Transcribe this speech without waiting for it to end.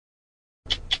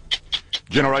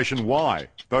Generation Y,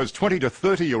 those 20 to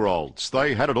 30-year-olds,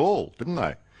 they had it all, didn't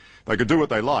they? They could do what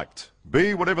they liked,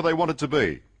 be whatever they wanted to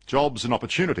be. Jobs and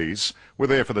opportunities were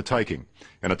there for the taking,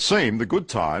 and it seemed the good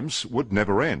times would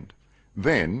never end.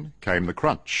 Then came the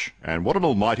crunch, and what an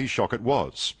almighty shock it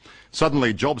was.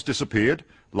 Suddenly jobs disappeared,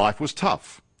 life was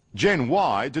tough. Gen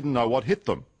Y didn't know what hit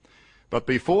them. But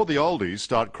before the oldies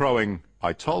start crowing,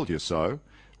 "I told you so,"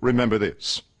 remember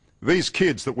this. These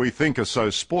kids that we think are so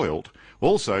spoilt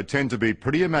also tend to be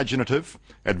pretty imaginative,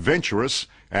 adventurous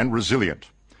and resilient.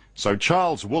 So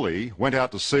Charles Woolley went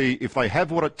out to see if they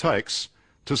have what it takes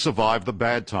to survive the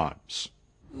bad times.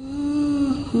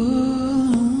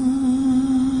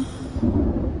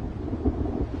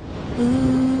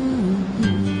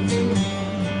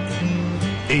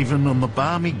 Even on the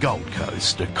balmy Gold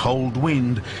Coast, a cold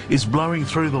wind is blowing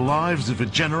through the lives of a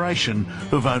generation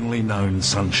who've only known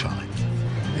sunshine.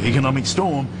 The economic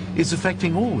storm is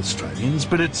affecting all Australians,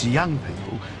 but it's young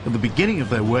people at the beginning of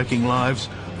their working lives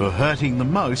who are hurting the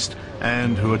most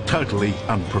and who are totally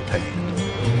unprepared.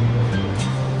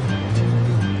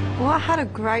 Well, I had a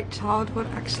great childhood,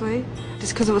 actually,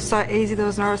 just because it was so easy. There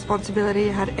was no responsibility.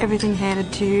 You had everything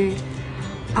handed to you.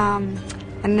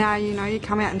 And now, you know, you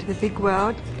come out into the big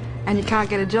world and you can't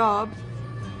get a job.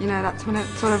 You know, that's when it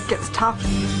sort of gets tough.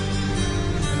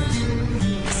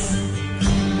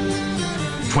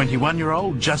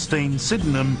 21-year-old Justine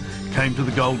Sydenham came to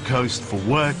the Gold Coast for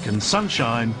work and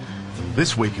sunshine.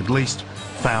 This week, at least,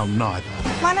 found neither.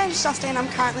 My name's Justine. I'm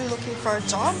currently looking for a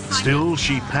job. Still,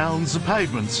 she pounds the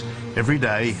pavements every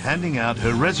day, handing out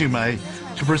her resume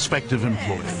to prospective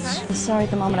employers. Sorry,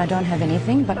 at the moment I don't have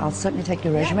anything, but I'll certainly take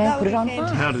your resume and put it on file.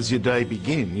 How does your day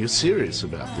begin? You're serious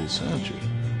about this, aren't you?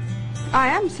 I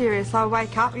am serious. I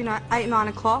wake up, you know, 8, 9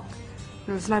 o'clock.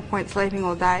 There's no point sleeping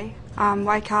all day.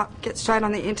 Wake up, get straight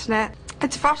on the internet.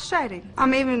 It's frustrating.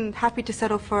 I'm even happy to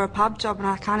settle for a pub job and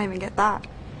I can't even get that.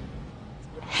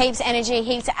 Heaps of energy,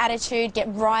 heaps of attitude, get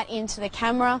right into the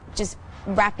camera, just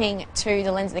rapping to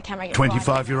the lens of the camera.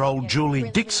 25-year-old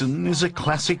Julie Dixon is a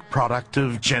classic product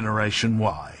of Generation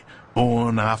Y,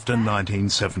 born after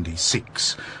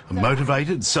 1976. A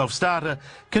motivated self-starter,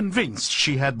 convinced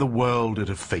she had the world at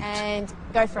her feet. And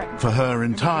go for it. For her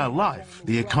entire life,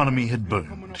 the economy had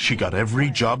boomed. She got every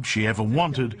job she ever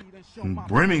wanted, and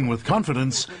brimming with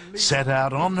confidence, set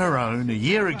out on her own a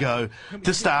year ago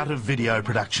to start a video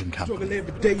production company. You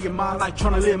gotta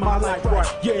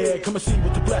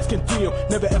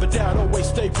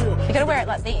wear it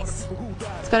like this.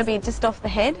 It's gotta be just off the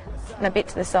head and a bit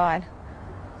to the side.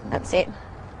 That's it.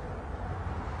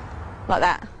 Like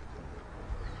that.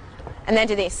 And then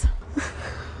do this.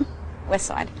 West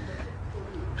side.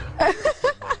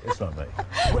 It's not me.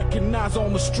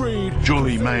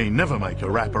 Julie may never make a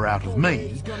rapper out of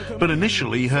me, but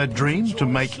initially her dream to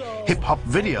make hip-hop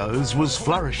videos was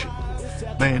flourishing.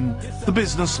 Then the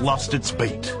business lost its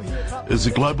beat. As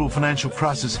the global financial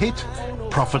crisis hit,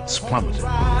 profits plummeted.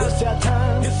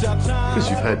 Because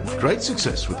you've had great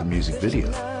success with the music video.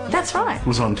 That's right. It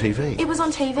was on TV. It was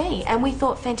on TV, and we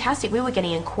thought, fantastic. We were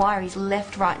getting inquiries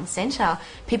left, right and centre.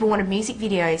 People wanted music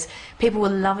videos. People were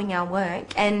loving our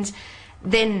work, and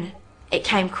then it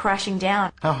came crashing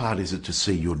down. How hard is it to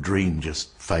see your dream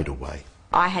just fade away?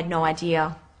 I had no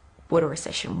idea what a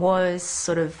recession was,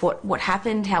 sort of what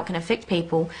happened, how it can affect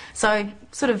people. So,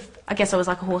 sort of, I guess I was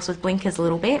like a horse with blinkers a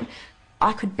little bit.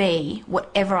 I could be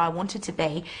whatever I wanted to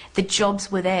be. The jobs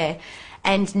were there,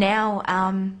 and now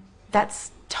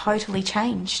that's totally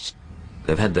changed.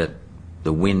 They've had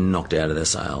the wind knocked out of their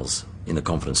sails in the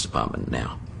confidence department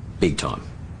now, big time.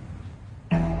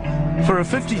 For a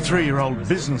 53-year-old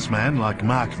businessman like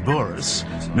Mark Bouris,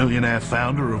 millionaire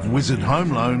founder of Wizard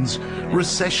Home Loans,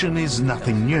 recession is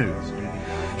nothing new.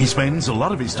 He spends a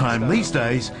lot of his time these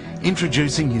days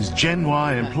introducing his Gen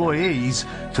Y employees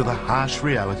to the harsh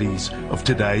realities of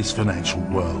today's financial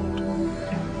world.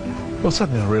 Well,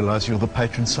 suddenly I realise you're the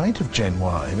patron saint of Gen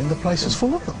Y. I mean, the place is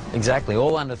full of them. Exactly,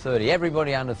 all under 30.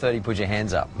 Everybody under 30, put your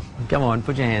hands up. Come on,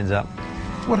 put your hands up.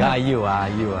 You are.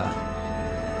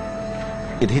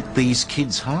 It hit these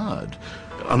kids hard.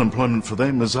 Unemployment for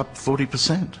them was up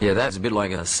 40%. Yeah, that's a bit like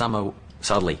a summer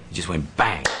suddenly. It just went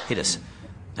bang, hit us,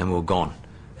 and we were gone.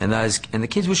 And the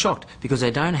kids were shocked because they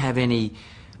don't have any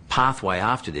pathway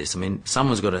after this. I mean,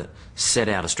 someone's got to set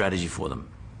out a strategy for them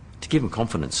to give them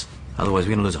confidence. Otherwise, we're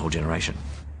going to lose a whole generation.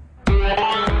 Well,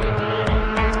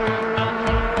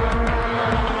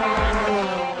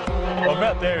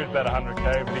 about there is about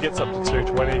 100k, but he gets up to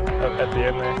 220 at the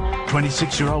end there.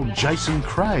 26-year-old Jason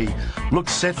Cray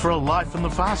looks set for a life in the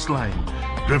fast lane,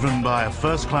 driven by a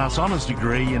first-class honours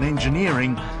degree in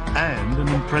engineering and an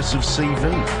impressive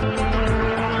CV.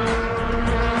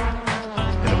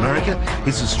 America,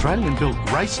 his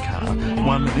Australian-built race car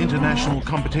won an international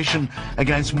competition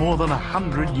against more than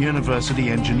 100 university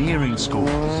engineering schools.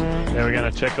 Now we're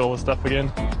going to check all the stuff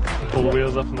again, pull the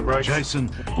wheels up and the brakes. Jason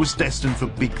was destined for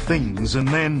big things, and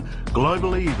then,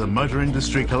 globally, the motor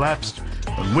industry collapsed,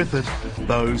 and with it,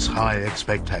 those high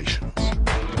expectations.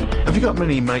 Have you got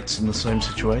many mates in the same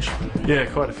situation? Yeah,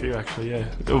 quite a few actually, yeah.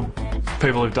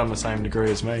 People who've done the same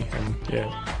degree as me, and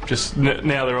yeah, just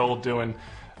now they're all doing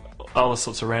other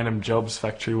sorts of random jobs,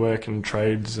 factory work and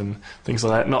trades and things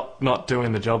like that, not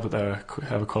doing the job that they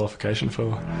have a qualification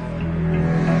for.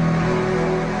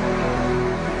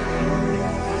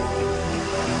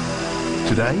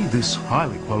 Today, this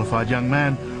highly qualified young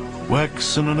man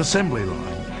works in an assembly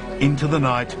line, into the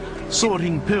night,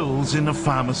 sorting pills in a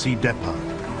pharmacy depot.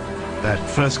 That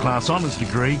first-class honours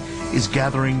degree is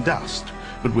gathering dust,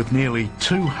 but with nearly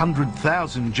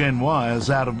 200,000 Gen Yers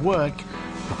out of work,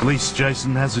 at least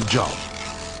Jason has a job.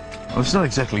 Well, it's not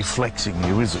exactly flexing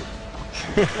you, is it?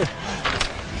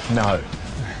 No.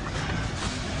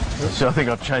 So I think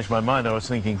I've changed my mind. I was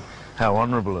thinking how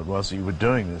honourable it was that you were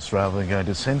doing this rather than going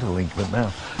to Centrelink, but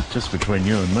now, just between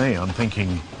you and me, I'm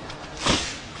thinking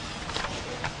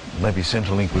maybe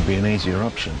Centrelink would be an easier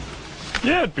option.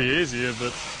 Yeah, it'd be easier,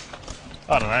 but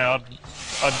I don't know,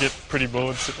 I'd get pretty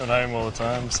bored sitting at home all the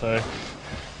time, so...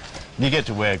 You get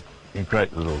to wear a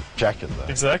great little jacket, though.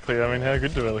 Exactly, I mean, how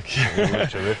good do I look? You look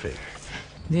terrific.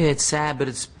 Yeah, it's sad, but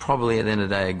it's probably, at the end of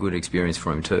the day, a good experience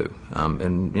for him too.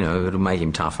 And, you know, it'll make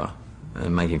him tougher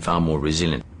and make him far more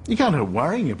resilient. You can't help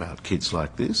worrying about kids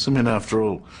like this. I mean, after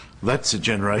all, that's a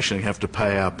generation who have to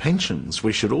pay our pensions.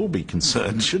 We should all be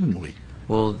concerned, shouldn't we?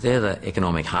 Well, they're the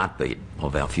economic heartbeat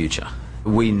of our future.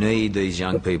 We need these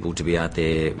young people to be out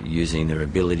there using their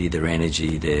ability, their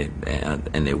energy,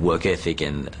 and their work ethic,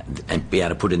 and be able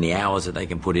to put in the hours that they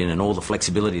can put in and all the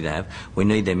flexibility they have. We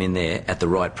need them in there at the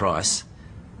right price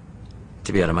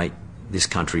to be able to make this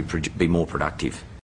country be more productive.